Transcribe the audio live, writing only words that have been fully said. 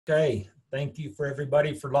Okay, thank you for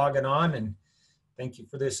everybody for logging on, and thank you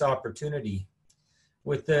for this opportunity.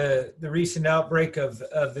 With the recent outbreak of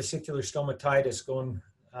vesicular stomatitis going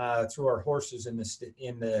through our horses in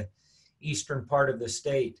the eastern part of the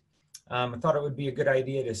state, I thought it would be a good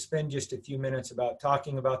idea to spend just a few minutes about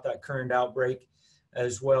talking about that current outbreak,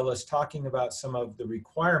 as well as talking about some of the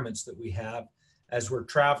requirements that we have as we're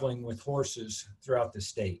traveling with horses throughout the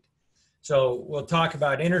state. So we'll talk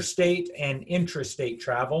about interstate and intrastate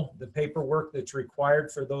travel, the paperwork that's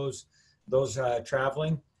required for those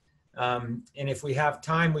traveling. And if we have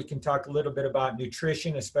time, we can talk a little bit about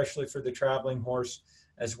nutrition, especially for the traveling horse,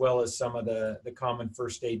 as well as some of the common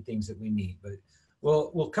first aid things that we need. But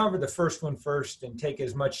we'll cover the first one first and take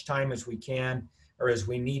as much time as we can, or as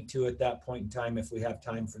we need to at that point in time. If we have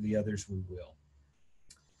time for the others, we will.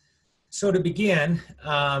 So to begin,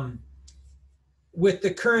 with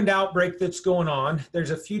the current outbreak that's going on, there's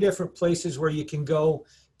a few different places where you can go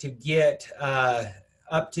to get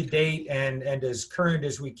up to date and as current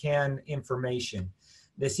as we can information.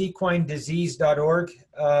 This equinedisease.org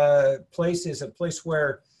place is a place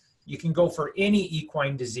where you can go for any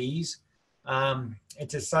equine disease.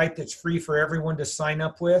 It's a site that's free for everyone to sign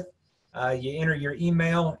up with. You enter your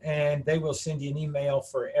email and they will send you an email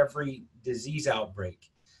for every disease outbreak.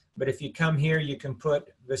 But if you come here, you can put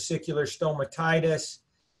vesicular stomatitis.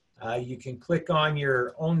 You can click on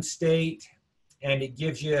your own state, and it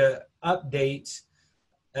gives you updates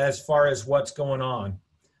as far as what's going on.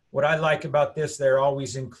 What I like about this, they're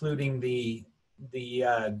always including the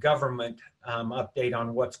government update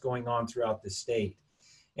on what's going on throughout the state.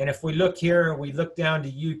 And if we look here, we look down to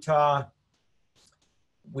Utah,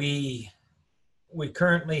 we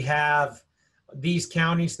currently have these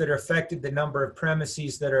counties that are affected, the number of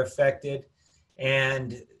premises that are affected,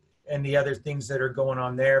 and the other things that are going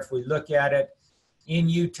on there. If we look at it, in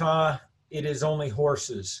Utah, it is only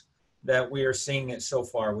horses that we are seeing it so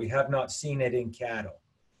far. We have not seen it in cattle.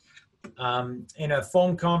 In a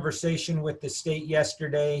phone conversation with the state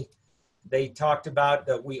yesterday, they talked about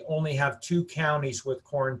that we only have 2 counties with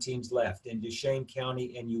quarantines left, in Duchesne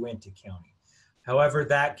County and Uintah County. However,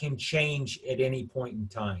 that can change at any point in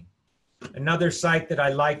time. Another site that I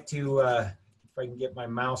like to, if I can get my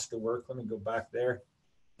mouse to work, let me go back there.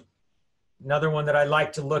 Another one that I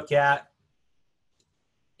like to look at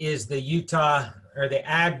is the Utah, or the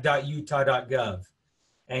ag.utah.gov.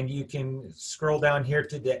 And you can scroll down here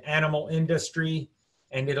to the animal industry,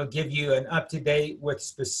 and it'll give you an up-to-date with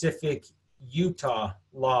specific Utah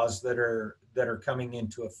laws that are coming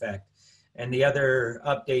into effect, and the other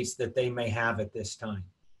updates that they may have at this time.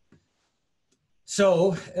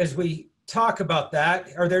 So as we talk about that,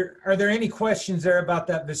 are there any questions there about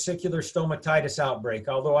that vesicular stomatitis outbreak?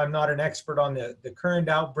 Although I'm not an expert on the current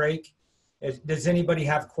outbreak, does anybody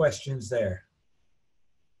have questions there?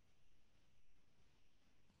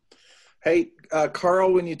 Hey,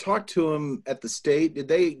 Carl, when you talked to them at the state, did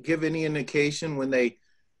they give any indication when they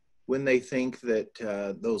think that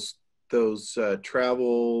those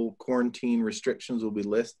travel quarantine restrictions will be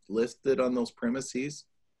listed on those premises?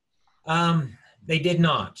 They did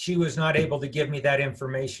not. She was not able to give me that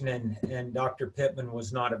information, and Dr. Pittman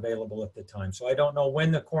was not available at the time. So I don't know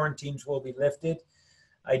when the quarantines will be lifted.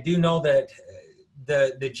 I do know that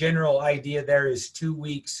the general idea there is 2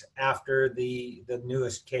 weeks after the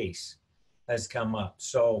newest case has come up.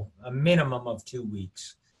 So a minimum of 2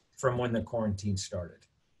 weeks from when the quarantine started.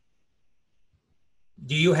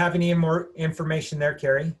 Do you have any more information there,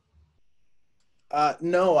 Carrie?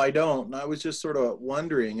 No, I don't. I was just sort of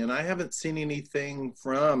wondering, and I haven't seen anything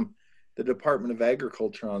from the Department of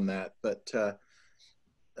Agriculture on that, but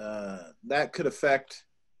that could affect,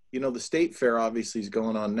 the state fair obviously is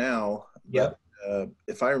going on now. Yep. But,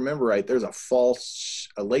 if I remember right, there's a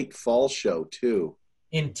late fall show too.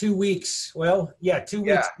 In 2 weeks, well, yeah, 2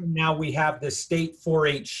 weeks from now, we have the state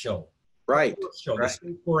 4-H show. Right. The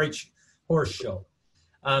state 4-H horse show.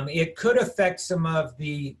 It could affect some of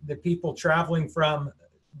the people traveling from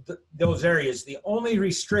those areas. The only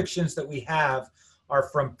restrictions that we have are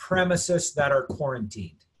from premises that are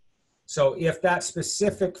quarantined. So if that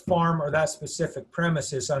specific farm or that specific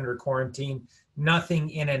premise is under quarantine, nothing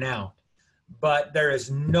in and out. But there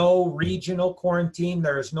is no regional quarantine.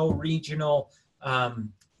 There is no regional,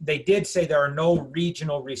 they did say there are no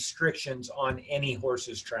regional restrictions on any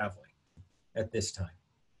horses traveling at this time.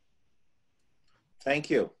 Thank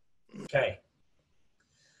you. Okay.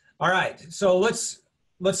 All right. So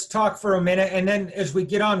let's talk for a minute, and then as we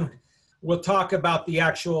get on, we'll talk about the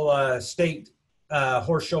actual state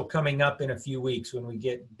horse show coming up in a few weeks when we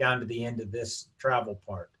get down to the end of this travel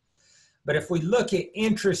part. But if we look at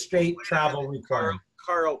intrastate travel requirements.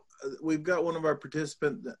 Carl, we've got one of our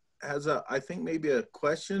participants that has I think maybe a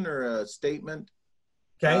question or a statement.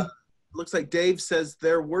 Okay. Looks like Dave says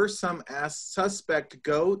there were some suspect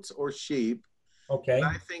goats or sheep. Okay.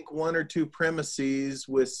 I think one or two premises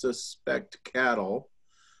with suspect cattle.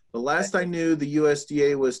 The last I knew, the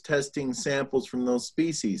USDA was testing samples from those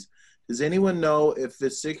species. Does anyone know if the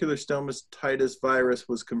vesicular stomatitis virus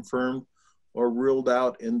was confirmed or ruled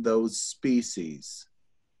out in those species?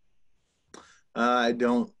 I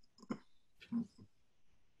don't.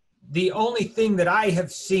 The only thing that I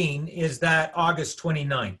have seen is that August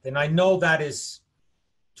 29th, and I know that is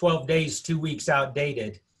 12 days, 2 weeks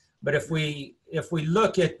outdated. But if we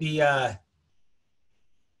look at the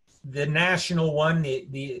national one,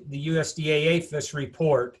 the USDA APHIS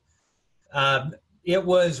report, it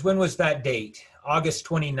was, when was that date? August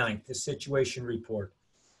 29th, the situation report.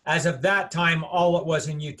 As of that time, all it was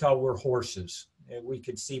in Utah were horses. We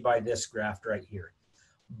could see by this graph right here.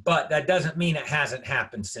 But that doesn't mean it hasn't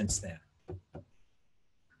happened since then.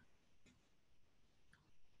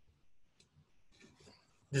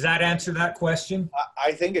 Does that answer that question?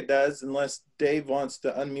 I think it does, unless Dave wants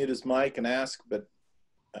to unmute his mic and ask, but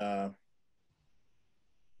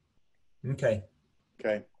okay.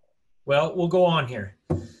 Okay. Well, we'll go on here.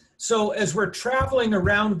 So as we're traveling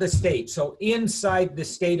around the state, so inside the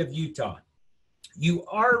state of Utah, you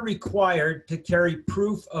are required to carry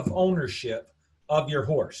proof of ownership of your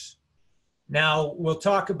horse. Now, we'll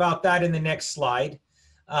talk about that in the next slide,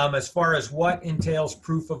 as far as what entails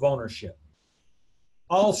proof of ownership.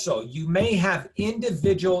 Also, you may have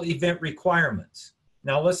individual event requirements.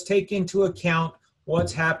 Now, let's take into account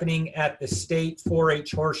what's happening at the state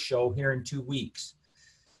 4-H horse show here in 2 weeks.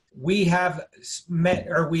 We have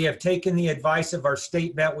taken the advice of our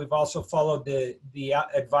state vet. We've also followed the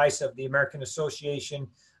advice of the American Association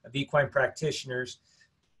of Equine Practitioners,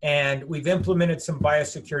 and we've implemented some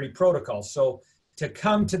biosecurity protocols. So to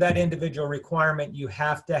come to that individual requirement, you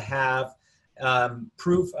have to have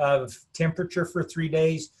proof of temperature for 3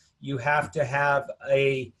 days. You have to have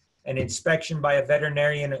an inspection by a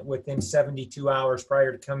veterinarian within 72 hours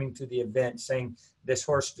prior to coming to the event, saying this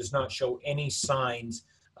horse does not show any signs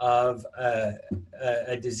of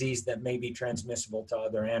a disease that may be transmissible to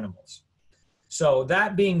other animals. So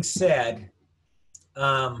that being said,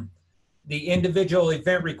 the individual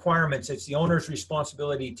event requirements, it's the owner's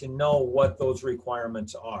responsibility to know what those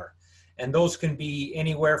requirements are. And those can be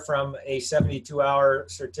anywhere from a 72-hour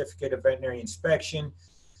certificate of veterinary inspection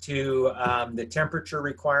to the temperature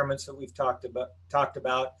requirements that we've talked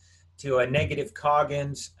about, to a negative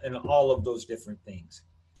Coggins, and all of those different things.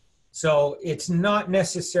 So it's not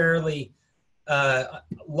necessarily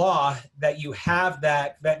law that you have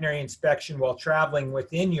that veterinary inspection while traveling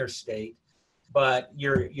within your state, but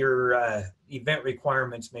your event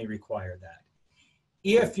requirements may require that.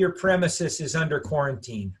 If your premises is under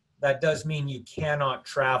quarantine, that does mean you cannot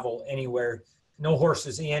travel anywhere, no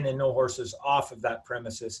horses in and no horses off of that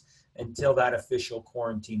premises until that official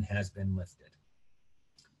quarantine has been lifted.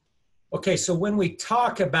 Okay, so when we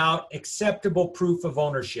talk about acceptable proof of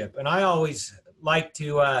ownership, and I always like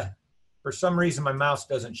to, for some reason my mouse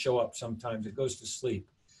doesn't show up sometimes, it goes to sleep.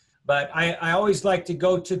 But I always like to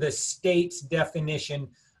go to the state's definition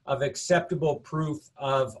of acceptable proof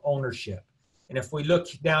of ownership. And if we look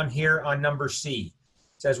down here on number C,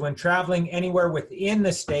 it says when traveling anywhere within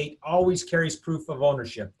the state, always carries proof of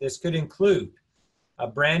ownership. This could include a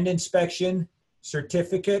brand inspection,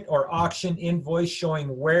 certificate or auction invoice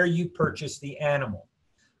showing where you purchased the animal.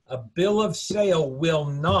 A bill of sale will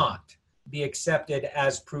not be accepted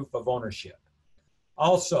as proof of ownership.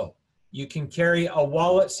 Also, you can carry a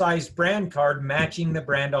wallet-sized brand card matching the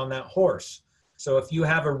brand on that horse. So if you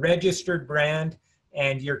have a registered brand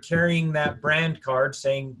and you're carrying that brand card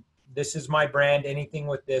saying, this is my brand, anything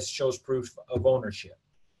with this shows proof of ownership.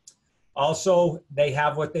 Also, they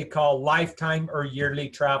have what they call lifetime or yearly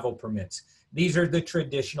travel permits. These are the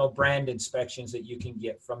traditional brand inspections that you can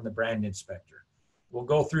get from the brand inspector. We'll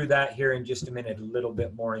go through that here in just a minute, a little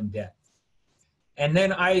bit more in depth. And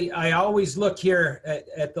then I always look here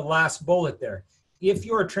at the last bullet there. If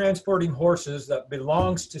you're transporting horses that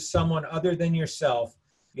belongs to someone other than yourself,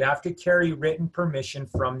 you have to carry written permission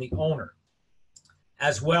from the owner,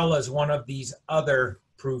 as well as one of these other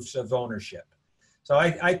proofs of ownership. So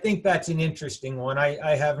I think that's an interesting one.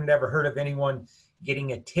 I haven't ever heard of anyone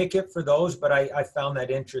getting a ticket for those, but I found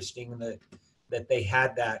that interesting that they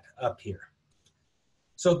had that up here.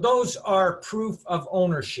 So those are proof of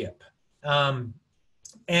ownership.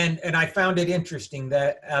 And I found it interesting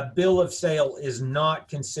that a bill of sale is not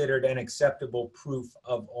considered an acceptable proof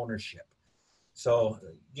of ownership. So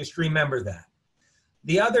just remember that.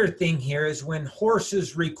 The other thing here is when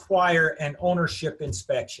horses require an ownership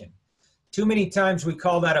inspection. Too many times we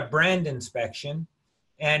call that a brand inspection.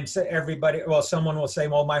 And so everybody, well, someone will say,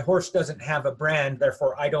 well, my horse doesn't have a brand,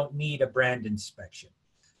 therefore I don't need a brand inspection.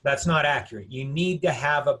 That's not accurate. You need to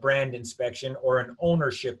have a brand inspection or an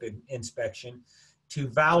ownership inspection to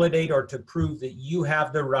validate or to prove that you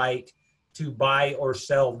have the right to buy or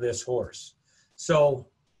sell this horse. So,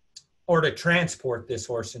 or to transport this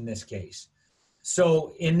horse in this case.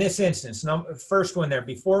 So in this instance, first one there,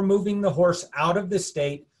 before moving the horse out of the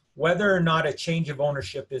state, whether or not a change of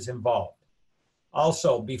ownership is involved.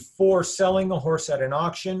 Also, before selling the horse at an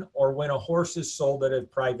auction or when a horse is sold at a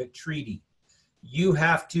private treaty, you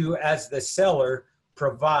have to, as the seller,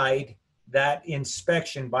 provide that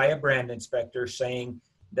inspection by a brand inspector saying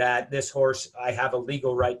that this horse, I have a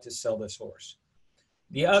legal right to sell this horse.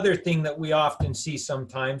 The other thing that we often see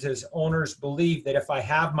sometimes is owners believe that if I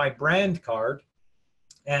have my brand card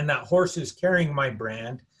and that horse is carrying my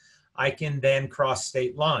brand, I can then cross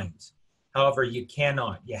state lines. However, you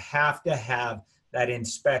cannot. You have to have that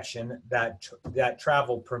inspection, that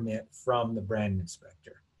travel permit from the brand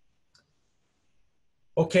inspector.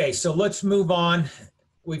 Okay, so let's move on.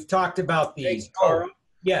 We've talked about these. Hey, Carl.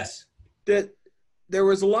 Yes. There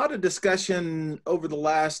was a lot of discussion over the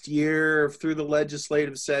last year through the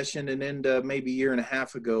legislative session and into maybe a year and a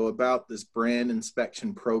half ago about this brand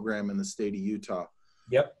inspection program in the state of Utah.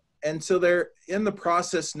 Yep. And so they're in the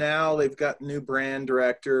process now. They've got new brand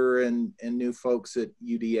director and new folks at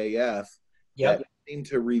UDAF that seem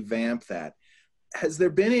to revamp that. Has there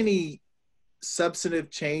been any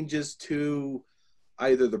substantive changes to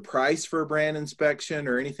either the price for a brand inspection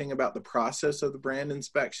or anything about the process of the brand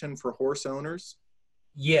inspection for horse owners?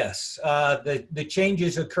 Yes, the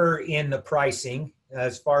changes occur in the pricing.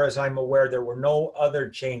 As far as I'm aware, there were no other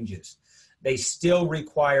changes. They still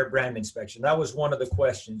require brand inspection. That was one of the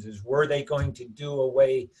questions, is were they going to do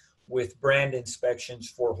away with brand inspections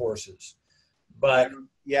for horses? But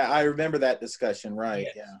yeah, I remember that discussion, right?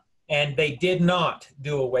 Yes. Yeah. And they did not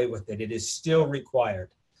do away with it. It is still required.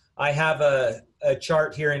 I have a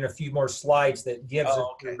chart here in a few more slides that gives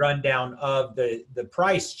a rundown of the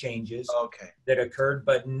price changes that occurred,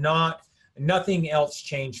 but nothing else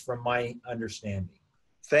changed from my understanding.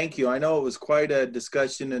 Thank you. I know it was quite a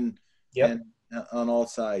discussion and on all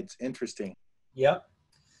sides. Interesting. Yep.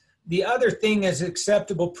 The other thing is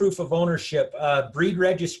acceptable proof of ownership. Breed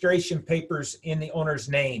registration papers in the owner's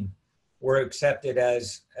name were accepted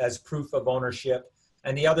as proof of ownership.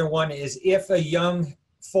 And the other one is if a young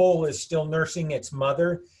foal is still nursing its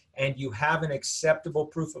mother and you have an acceptable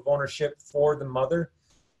proof of ownership for the mother,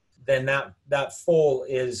 then that foal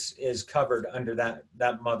is covered under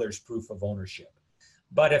that mother's proof of ownership.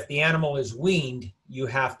 But if the animal is weaned, you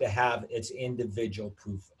have to have its individual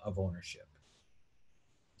proof of ownership.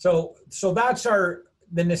 So that's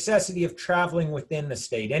the necessity of traveling within the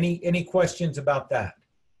state. Any questions about that?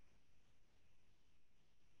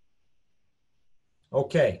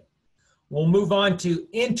 Okay. We'll move on to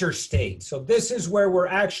interstate. So this is where we're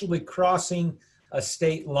actually crossing a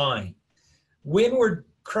state line. When we're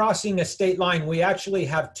crossing a state line, we actually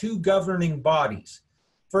have two governing bodies.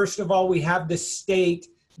 First of all, we have the state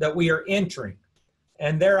that we are entering,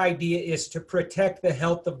 and their idea is to protect the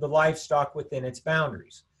health of the livestock within its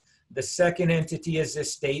boundaries. The second entity is the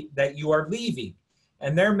state that you are leaving,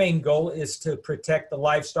 and their main goal is to protect the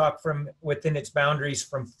livestock from within its boundaries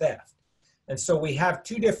from theft. And so we have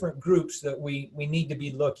two different groups that we need to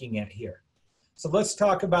be looking at here. So let's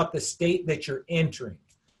talk about the state that you're entering.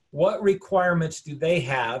 What requirements do they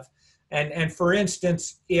have? And for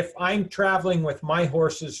instance, if I'm traveling with my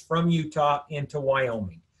horses from Utah into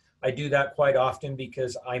Wyoming, I do that quite often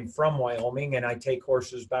because I'm from Wyoming and I take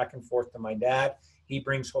horses back and forth to my dad. He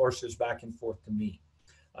brings horses back and forth to me.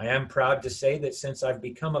 I am proud to say that since I've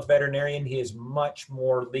become a veterinarian, he is much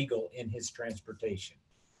more legal in his transportation.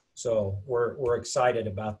 So we're excited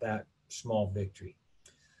about that small victory.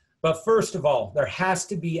 But first of all, there has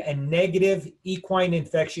to be a negative equine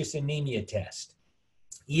infectious anemia test,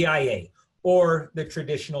 EIA, or the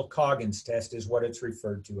traditional Coggins test is what it's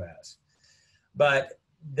referred to as. But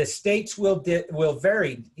the states will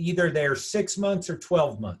vary. Either they're 6 months or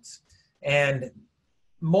 12 months. And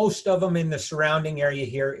most of them in the surrounding area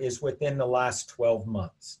here is within the last 12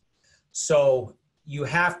 months. So you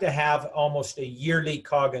have to have almost a yearly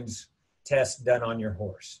Coggins test done on your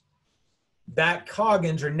horse. That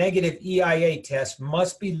Coggins or negative EIA test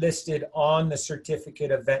must be listed on the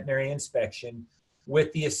certificate of veterinary inspection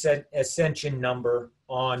with the Ascension number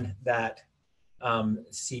on that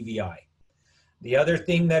CVI. The other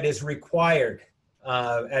thing that is required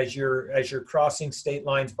as you're crossing state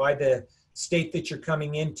lines by the state that you're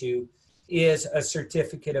coming into is a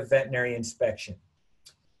certificate of veterinary inspection.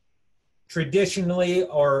 Traditionally,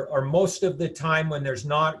 or most of the time when there's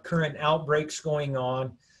not current outbreaks going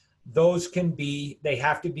on, those they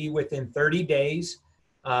have to be within 30 days.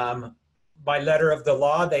 By letter of the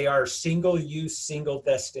law, they are single use, single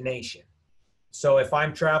destination. So if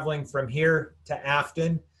I'm traveling from here to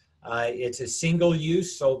Afton, it's a single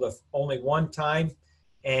use, so only one time,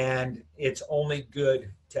 and it's only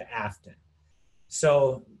good to Afton.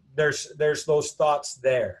 So there's those thoughts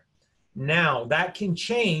there. Now, that can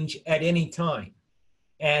change at any time.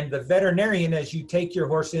 And the veterinarian, as you take your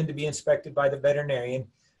horse in to be inspected by the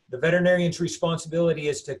veterinarian's responsibility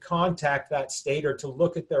is to contact that state or to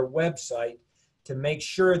look at their website to make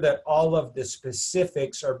sure that all of the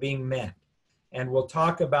specifics are being met. And we'll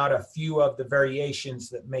talk about a few of the variations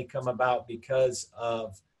that may come about because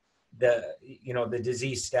of the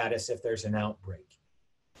disease status if there's an outbreak.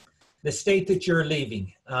 The state that you're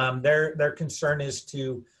leaving, their concern is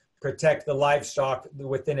to protect the livestock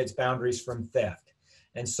within its boundaries from theft.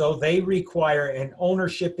 And so they require an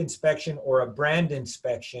ownership inspection or a brand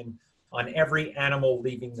inspection on every animal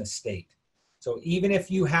leaving the state. So even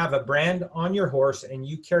if you have a brand on your horse and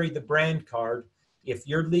you carry the brand card, if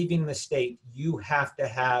you're leaving the state, you have to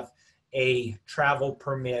have a travel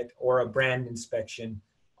permit or a brand inspection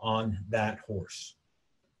on that horse.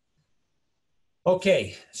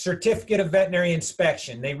 Okay, certificate of veterinary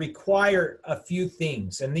inspection. They require a few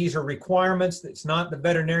things, and these are requirements. It's not the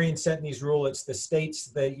veterinarian setting these rules, it's the states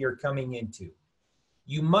that you're coming into.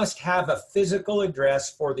 You must have a physical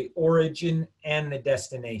address for the origin and the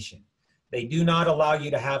destination. They do not allow you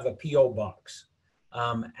to have a P.O. box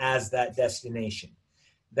as that destination.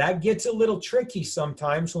 That gets a little tricky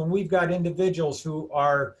sometimes when we've got individuals who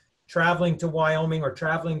are traveling to Wyoming or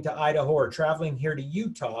traveling to Idaho or traveling here to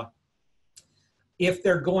Utah. If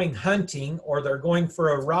they're going hunting or they're going for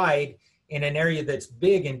a ride in an area that's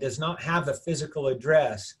big and does not have a physical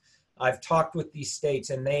address, I've talked with these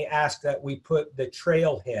states and they ask that we put the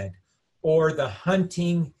trailhead or the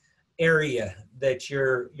hunting area that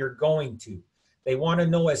you're going to. They want to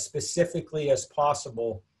know as specifically as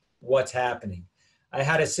possible what's happening. I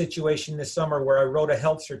had a situation this summer where I wrote a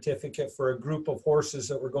health certificate for a group of horses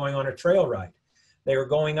that were going on a trail ride. They were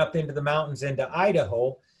going up into the mountains into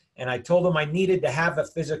Idaho, and I told them I needed to have a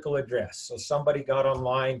physical address. So somebody got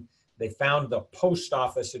online, they found the post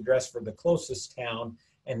office address for the closest town,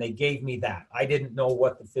 and they gave me that. I didn't know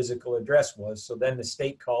what the physical address was. So then the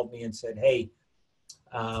state called me and said, hey,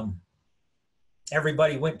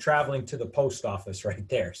 everybody went traveling to the post office right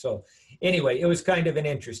there. So anyway, it was kind of an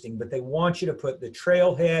interesting, but they want you to put the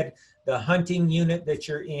trailhead, the hunting unit that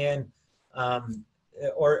you're in,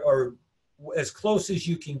 or as close as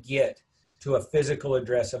you can get to a physical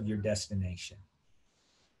address of your destination.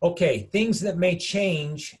 Okay, things that may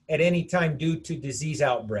change at any time due to disease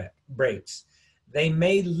outbreaks. They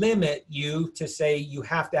may limit you to say you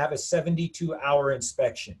have to have a 72-hour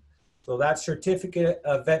inspection. So that certificate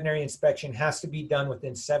of veterinary inspection has to be done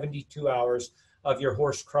within 72 hours of your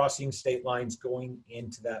horse crossing state lines going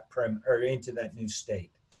into that into that new state.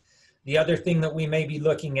 The other thing that we may be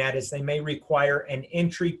looking at is they may require an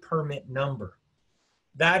entry permit number.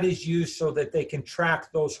 That is used so that they can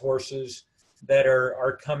track those horses that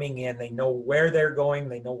are coming in. They know where they're going,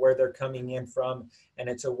 they know where they're coming in from, and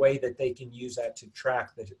it's a way that they can use that to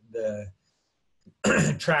track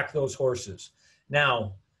track those horses.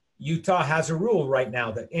 Now, Utah has a rule right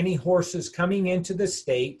now that any horses coming into the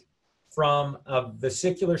state from a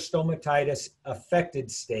vesicular stomatitis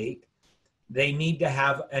affected state, they need to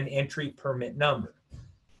have an entry permit number.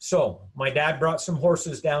 So my dad brought some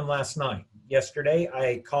horses down last night. Yesterday,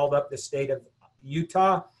 I called up the state of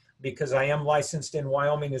Utah because I am licensed in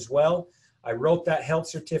Wyoming as well. I wrote that health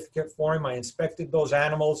certificate for him. I inspected those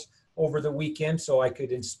animals over the weekend so I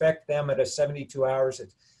could inspect them at a 72 hours.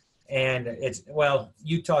 And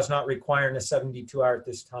Utah's not requiring a 72 hour at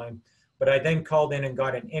this time, but I then called in and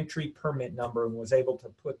got an entry permit number and was able to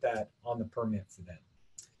put that on the permit for them.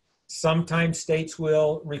 Sometimes states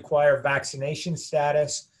will require vaccination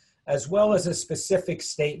status as well as a specific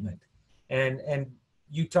statement. And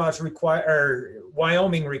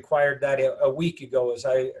Wyoming required that a week ago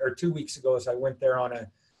or 2 weeks ago as I went there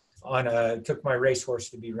took my racehorse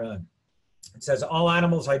to be run. It says all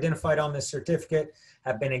animals identified on this certificate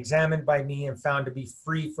have been examined by me and found to be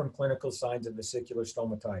free from clinical signs of vesicular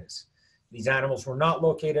stomatitis. These animals were not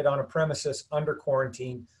located on a premises under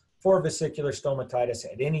quarantine for vesicular stomatitis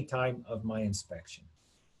at any time of my inspection.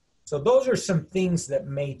 So those are some things that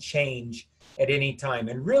may change at any time.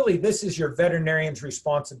 And really, this is your veterinarian's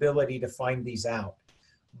responsibility to find these out.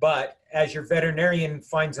 But as your veterinarian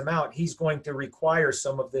finds them out, he's going to require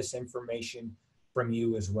some of this information from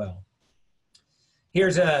you as well.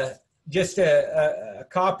 Here's just a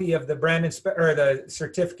copy of the the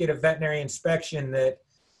certificate of veterinary inspection that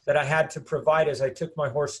I had to provide as I took my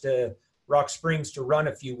horse to Rock Springs to run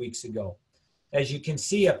a few weeks ago. As you can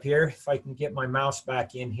see up here, if I can get my mouse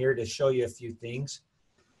back in here to show you a few things,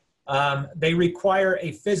 they require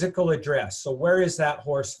a physical address. So where is that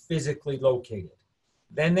horse physically located?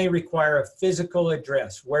 Then they require a physical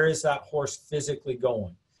address. Where is that horse physically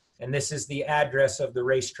going? And this is the address of the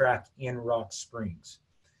racetrack in Rock Springs.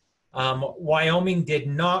 Wyoming did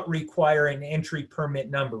not require an entry permit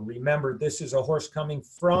number. Remember, this is a horse coming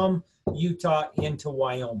from Utah into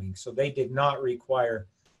Wyoming, so they did not require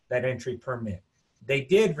that entry permit. They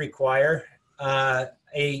did require a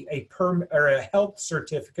health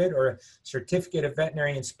certificate or a certificate of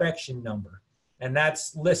veterinary inspection number, and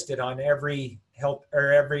that's listed on every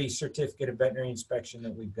certificate of veterinary inspection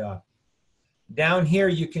that we've got. Down here,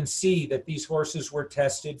 you can see that these horses were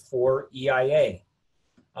tested for EIA.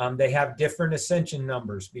 They have different ascension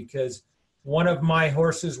numbers because one of my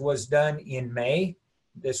horses was done in May.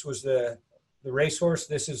 This was the racehorse.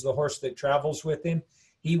 This is the horse that travels with him.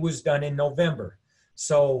 He was done in November.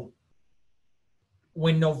 So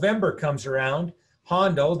when November comes around,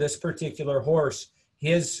 Hondo, this particular horse,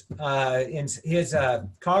 his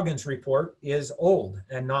Coggins report is old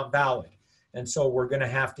and not valid. And so we're going to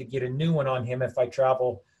have to get a new one on him if I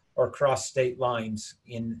travel or cross state lines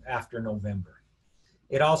after November.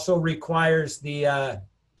 It also requires the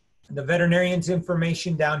veterinarian's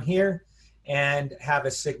information down here and have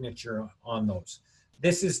a signature on those.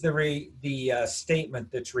 This is the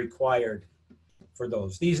statement that's required for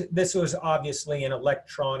those. This was obviously an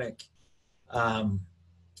electronic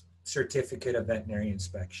certificate of veterinary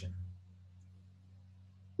inspection.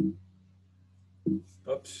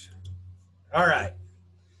 Oops. All right.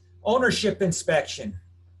 Ownership inspection.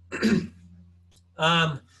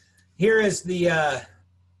 Here is the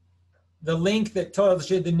link that tells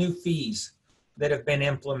you the new fees that have been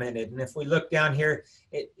implemented. And if we look down here,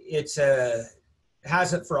 it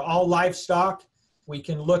has it for all livestock. We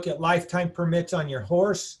can look at lifetime permits on your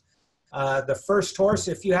horse. The first horse,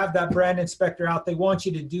 if you have that brand inspector out, they want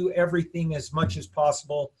you to do everything as much as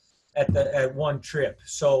possible at one trip.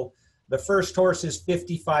 So the first horse is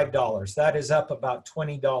 $55. That is up about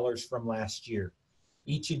 $20 from last year.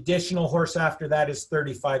 Each additional horse after that is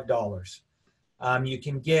 $35. You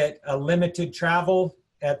can get a limited travel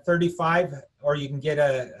at $35, or you can get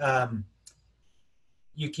a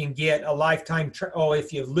lifetime.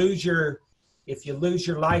 If you lose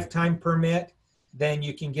your lifetime permit, then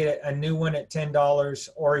you can get a new one at $10.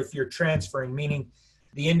 Or if you're transferring, meaning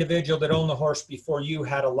the individual that owned the horse before you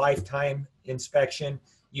had a lifetime inspection,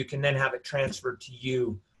 you can then have it transferred to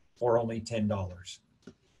you for only $10.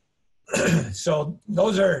 So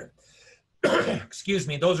those are, excuse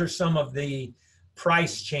me, those are some of the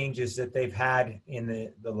price changes that they've had in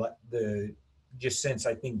the just since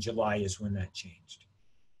I think July is when that changed.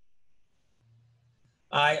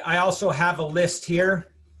 I also have a list here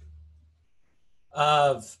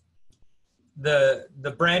of the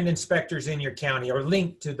brand inspectors in your county, or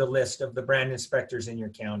linked to the list of the brand inspectors in your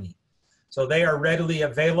county. So they are readily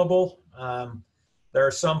available. There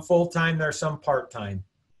are some full-time, there are some part-time.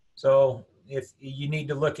 So if you need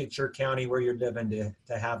to look at your county where you're living to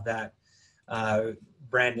have that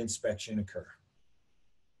brand inspection occur.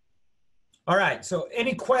 All right, so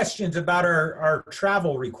any questions about our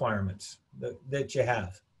travel requirements that you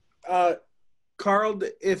have? Carl,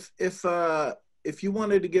 if you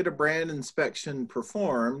wanted to get a brand inspection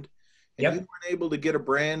performed and Yep. you weren't able to get a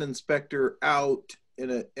brand inspector out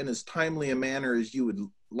in as timely a manner as you would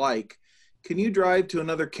like, can you drive to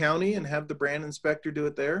another county and have the brand inspector do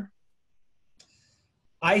it there?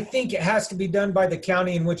 I think it has to be done by the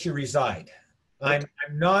county in which you reside. Okay. I'm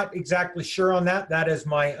not exactly sure on that. That is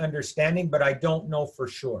my understanding, but I don't know for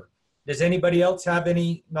sure. Does anybody else have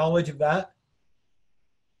any knowledge of that?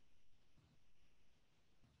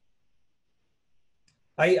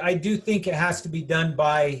 I do think it has to be done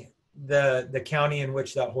by the county in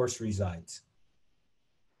which that horse resides.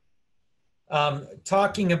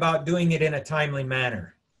 Talking about doing it in a timely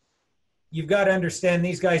manner. You've got to understand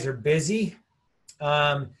these guys are busy.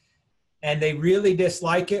 And they really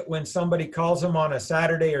dislike it when somebody calls them on a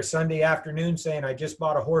Saturday or Sunday afternoon saying, I just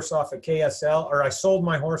bought a horse off of KSL, or I sold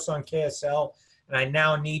my horse on KSL, and I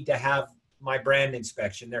now need to have my brand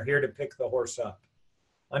inspection. They're here to pick the horse up.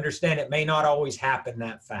 Understand it may not always happen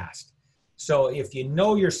that fast. So if you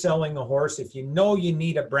know you're selling a horse, if you know you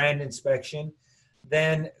need a brand inspection,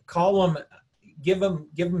 then call them, give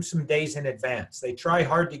them some days in advance. They try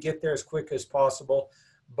hard to get there as quick as possible,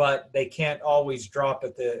 but they can't always come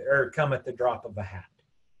at the drop of a hat.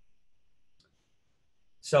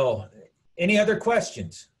 So, any other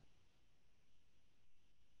questions?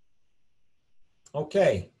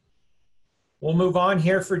 Okay, we'll move on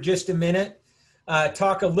here for just a minute.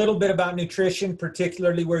 Talk a little bit about nutrition,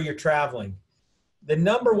 particularly where you're traveling. The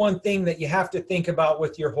number one thing that you have to think about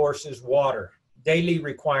with your horse is water, daily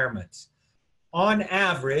requirements. On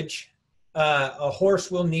average, a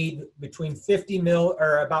horse will need between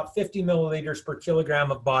about 50 milliliters per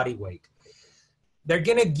kilogram of body weight. They're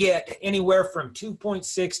going to get anywhere from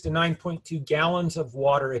 2.6 to 9.2 gallons of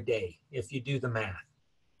water a day, if you do the math.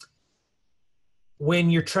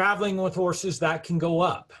 When you're traveling with horses, that can go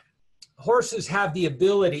up. Horses have the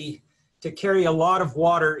ability to carry a lot of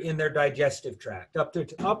water in their digestive tract.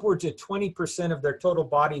 Upwards of 20% of their total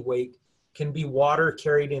body weight can be water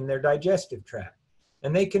carried in their digestive tract.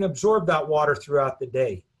 And they can absorb that water throughout the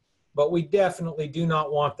day. But we definitely do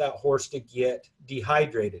not want that horse to get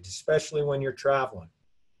dehydrated, especially when you're traveling.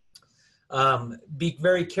 Be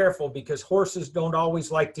very careful, because horses don't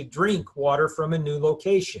always like to drink water from a new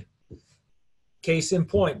location. Case in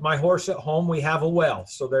point, my horse at home, we have a well,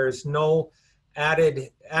 so there's no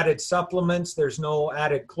added supplements, there's no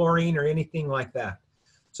added chlorine or anything like that.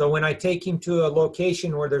 So when I take him to a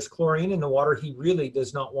location where there's chlorine in the water, he really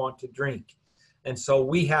does not want to drink. And so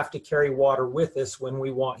we have to carry water with us when we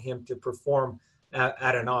want him to perform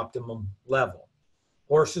at an optimum level.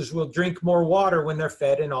 Horses will drink more water when they're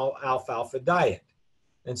fed an alfalfa diet.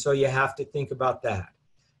 And so you have to think about that.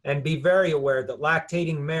 And be very aware that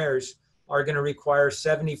lactating mares are going to require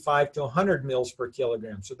 75 to 100 mils per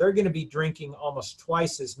kilogram. So they're going to be drinking almost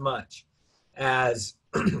twice as much as,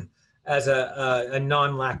 as a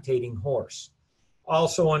non-lactating horse.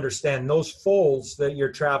 Also understand those foals that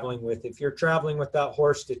you're traveling with. If you're traveling with that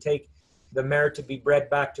horse to take the mare to be bred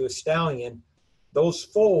back to a stallion, those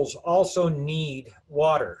foals also need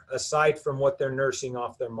water aside from what they're nursing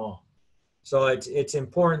off their mom. So it's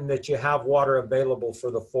important that you have water available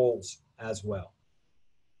for the foals as well.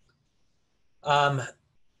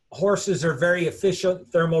 Horses are very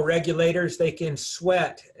efficient thermal regulators. They can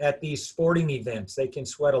sweat at these sporting events. They can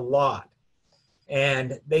sweat a lot.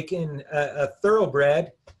 And they can, a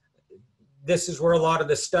thoroughbred, this is where a lot of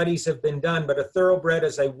the studies have been done, but a thoroughbred,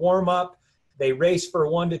 as they warm up, they race for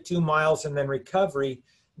 1 to 2 miles, and then recovery,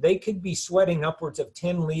 they could be sweating upwards of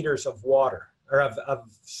 10 liters of water, or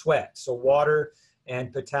of sweat. So water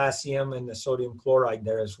and potassium and the sodium chloride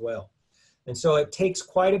there as well. And so it takes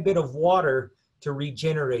quite a bit of water to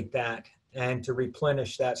regenerate that and to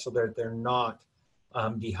replenish that so that they're not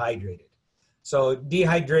dehydrated. So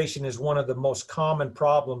dehydration is one of the most common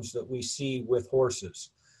problems that we see with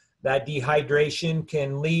horses. That dehydration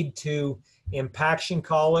can lead to impaction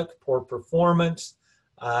colic, poor performance,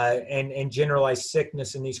 and generalized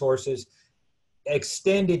sickness in these horses.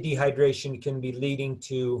 Extended dehydration can be leading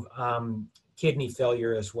to kidney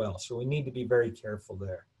failure as well. So we need to be very careful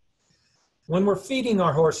there. When we're feeding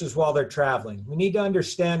our horses while they're traveling, we need to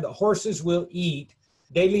understand that horses will eat,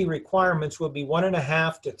 daily requirements will be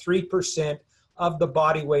 1.5 to 3% of the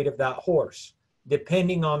body weight of that horse,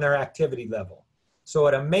 depending on their activity level. So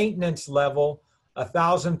at a maintenance level, a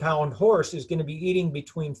 1,000-pound horse is going to be eating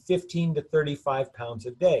between 15 to 35 pounds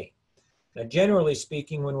a day. Now, generally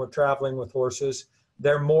speaking, when we're traveling with horses,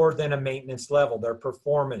 they're more than a maintenance level. They're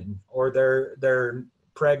performing, or they're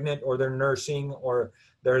pregnant, or they're nursing, or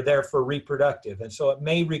they're there for reproductive. And so it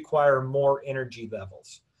may require more energy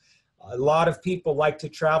levels. A lot of people like to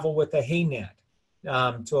travel with a hay net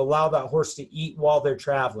to allow that horse to eat while they're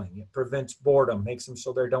traveling. It prevents boredom, makes them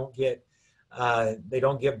so they don't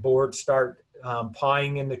get bored, start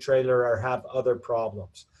pawing in the trailer, or have other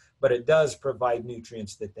problems. But it does provide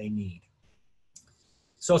nutrients that they need.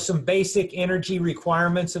 So some basic energy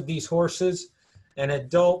requirements of these horses. An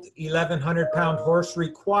adult 1,100-pound horse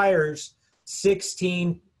requires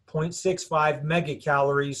 16.65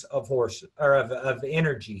 megacalories of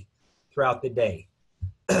energy throughout the day.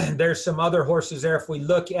 There's some other horses there. If we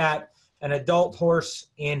look at an adult horse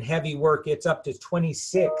in heavy work, it's up to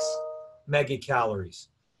 26 megacalories.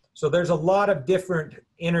 So there's a lot of different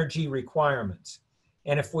energy requirements.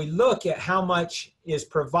 And if we look at how much is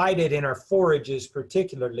provided in our forages,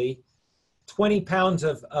 particularly, 20 pounds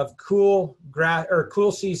of cool grass or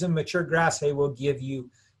cool season mature grass hay will give you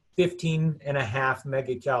 15.5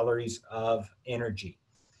 megacalories of energy.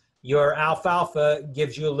 Your alfalfa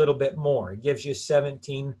gives you a little bit more. It gives you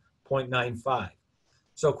 17.95.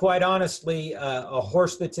 So quite honestly, a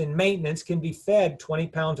horse that's in maintenance can be fed 20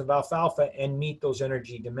 pounds of alfalfa and meet those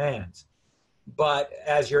energy demands. But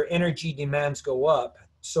as your energy demands go up,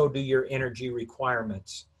 so do your energy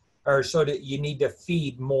requirements, or so that you need to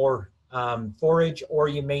feed more forage, or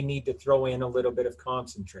you may need to throw in a little bit of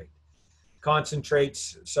concentrate.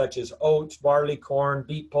 Concentrates such as oats, barley, corn,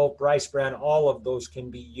 beet pulp, rice bran, all of those can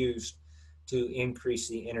be used to increase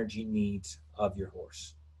the energy needs of your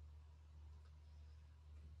horse.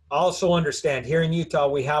 Also understand, here in Utah,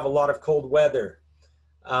 we have a lot of cold weather.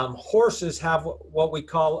 Horses have what we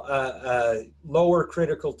call a lower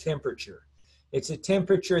critical temperature. It's a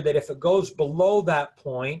temperature that if it goes below that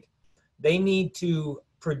point, they need to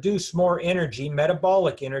produce more energy,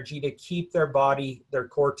 metabolic energy, to keep their body, their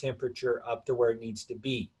core temperature up to where it needs to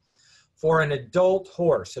be. For an adult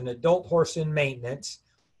horse in maintenance,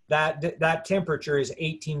 that temperature is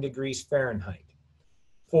 18 degrees Fahrenheit.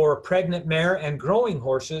 For a pregnant mare and growing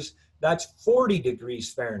horses, that's 40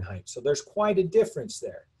 degrees Fahrenheit. So there's quite a difference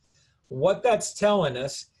there. What that's telling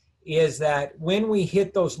us is that when we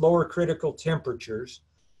hit those lower critical temperatures,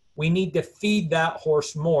 we need to feed that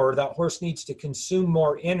horse more. That horse needs to consume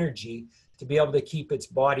more energy to be able to keep its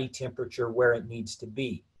body temperature where it needs to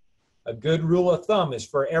be. A good rule of thumb is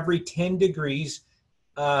for every 10 degrees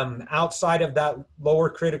outside of that lower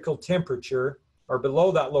critical temperature, or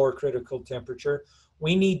below that lower critical temperature,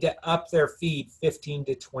 we need to up their feed 15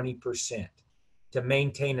 to 20% to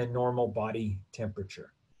maintain a normal body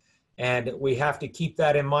temperature. And we have to keep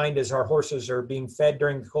that in mind as our horses are being fed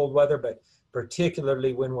during the cold weather, but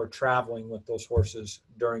particularly when we're traveling with those horses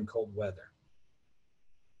during cold weather.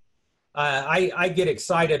 I get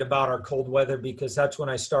excited about our cold weather because that's when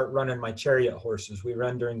I start running my chariot horses. We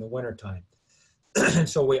run during the wintertime. And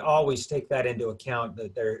so we always take that into account,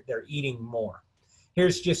 that they're eating more.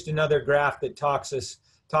 Here's just another graph that talks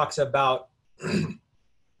about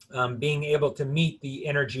being able to meet the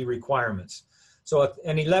energy requirements. So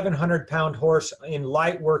an 1,100 pound horse in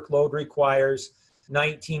light workload requires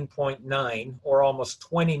 19.9 or almost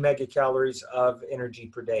 20 megacalories of energy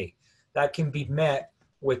per day. That can be met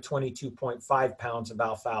with 22.5 pounds of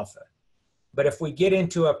alfalfa. But if we get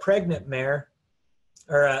into a pregnant mare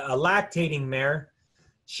or a lactating mare,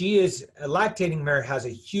 a lactating mare has a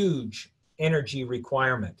huge energy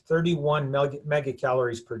requirement, 31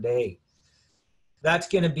 megacalories per day. That's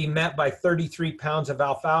going to be met by 33 pounds of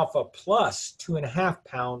alfalfa plus 2.5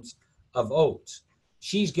 pounds of oats.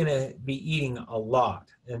 She's going to be eating a lot.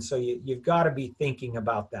 And so you've got to be thinking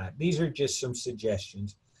about that. These are just some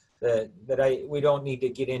suggestions we don't need to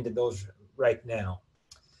get into those right now.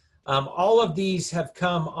 All of these have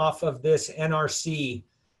come off of this NRC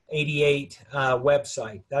 88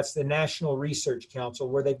 website. That's the National Research Council,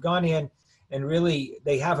 where they've gone in and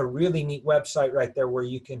they have a really neat website right there where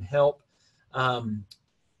you can help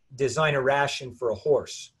design a ration for a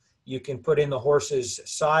horse. You can put in the horse's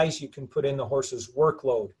size, you can put in the horse's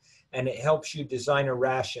workload, and it helps you design a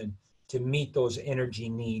ration to meet those energy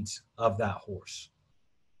needs of that horse.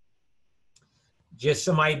 Just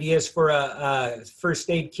some ideas for a first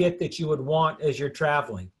aid kit that you would want as you're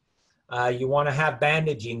traveling. You want to have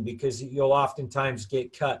bandaging because you'll oftentimes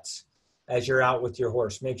get cuts as you're out with your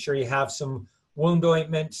horse. Make sure you have some wound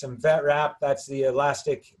ointment, some vet wrap, that's the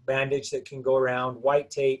elastic bandage that can go around, white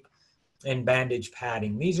tape, and bandage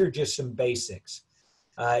padding. These are just some basics.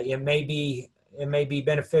 It may be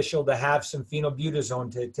beneficial to have some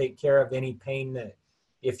phenylbutazone to take care of any pain that,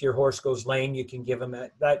 if your horse goes lame, you can give them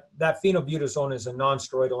that phenylbutazone is a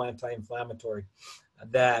non-steroidal anti-inflammatory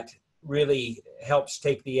that really helps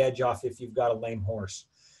take the edge off if you've got a lame horse.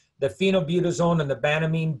 The phenylbutazone and the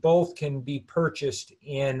Banamine both can be purchased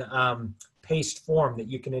in paste form that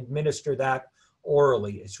you can administer that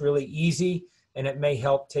orally. It's really easy and it may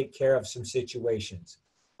help take care of some situations.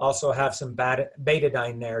 Also have some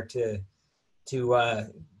betadine there to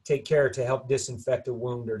take care to help disinfect a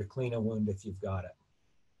wound or to clean a wound if you've got it.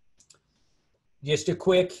 Just a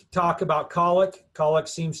quick talk about colic. Colic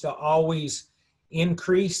seems to always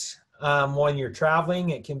increase when you're traveling.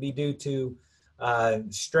 It can be due to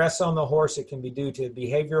stress on the horse. It can be due to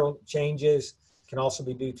behavioral changes. It can also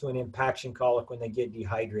be due to an impaction colic when they get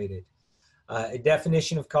dehydrated. A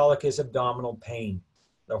definition of colic is abdominal pain.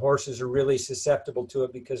 The horses are really susceptible to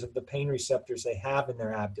it because of the pain receptors they have in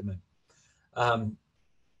their abdomen. The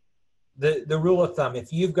rule of thumb,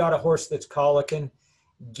 if you've got a horse that's colicking,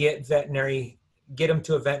 get them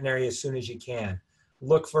to a veterinary as soon as you can.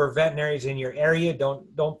 Look for veterinaries in your area.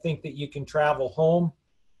 Don't think that you can travel home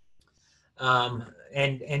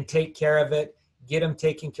and take care of it. Get them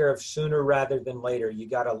taken care of sooner rather than later. You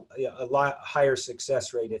got a lot higher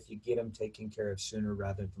success rate if you get them taken care of sooner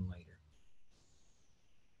rather than later.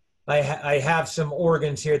 I have some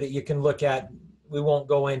organs here that you can look at we won't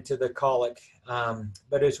go into the colic.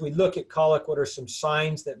 But as we look at colic, what are some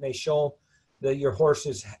signs that may show that your horse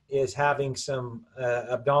is having some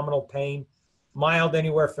abdominal pain? Mild,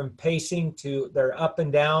 anywhere from pacing to they're up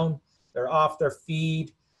and down, they're off their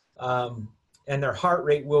feed, and their heart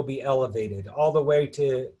rate will be elevated, all the way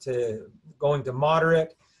to going to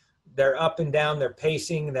moderate. They're up and down, they're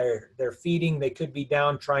pacing, they're feeding, they could be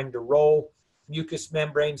down trying to roll. Mucous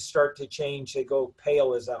membranes start to change, they go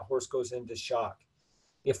pale as that horse goes into shock.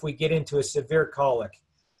 If we get into a severe colic,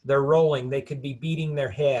 they're rolling, they could be beating their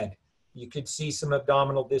head. You could see some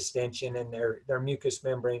abdominal distension, and their mucous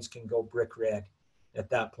membranes can go brick red at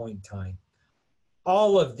that point in time.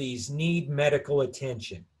 All of these need medical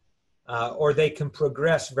attention, or they can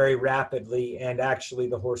progress very rapidly, and actually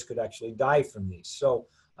the horse could actually die from these. So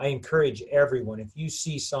I encourage everyone, if you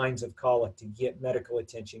see signs of colic, to get medical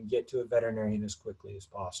attention, get to a veterinarian as quickly as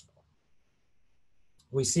possible.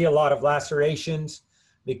 We see a lot of lacerations.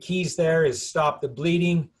 The keys there is stop the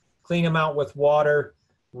bleeding, clean them out with water,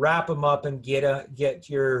 wrap them up, and get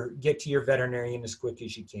to your veterinarian as quick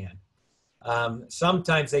as you can.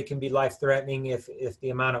 Sometimes they can be life-threatening if the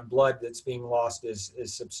amount of blood that's being lost is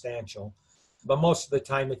substantial. But most of the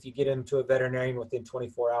time, if you get them to a veterinarian within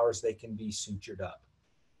 24 hours, they can be sutured up.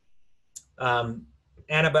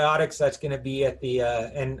 Antibiotics, that's going to be at the,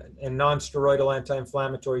 and non-steroidal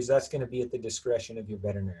anti-inflammatories, that's going to be at the discretion of your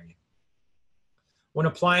veterinarian. When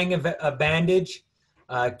applying a bandage,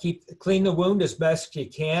 clean the wound as best you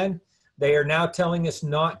can. They are now telling us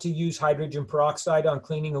not to use hydrogen peroxide on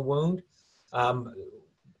cleaning a wound.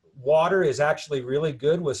 Water is actually really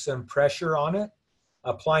good with some pressure on it.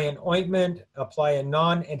 Apply an ointment, apply a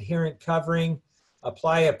non-adherent covering,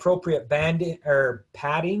 apply appropriate bandage or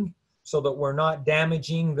padding so that we're not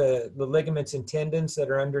damaging the ligaments and tendons that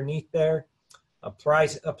are underneath there. Apply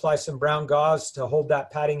some brown gauze to hold that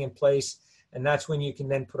padding in place, and that's when you can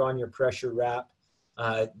then put on your pressure wrap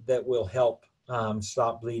that will help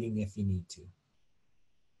stop bleeding if you need to.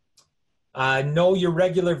 Know your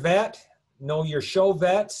regular vet, know your show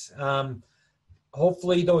vets.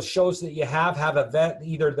 Hopefully those shows that you have a vet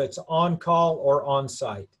either that's on call or on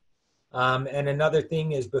site. And another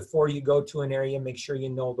thing is, before you go to an area, make sure you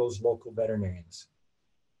know those local veterinarians.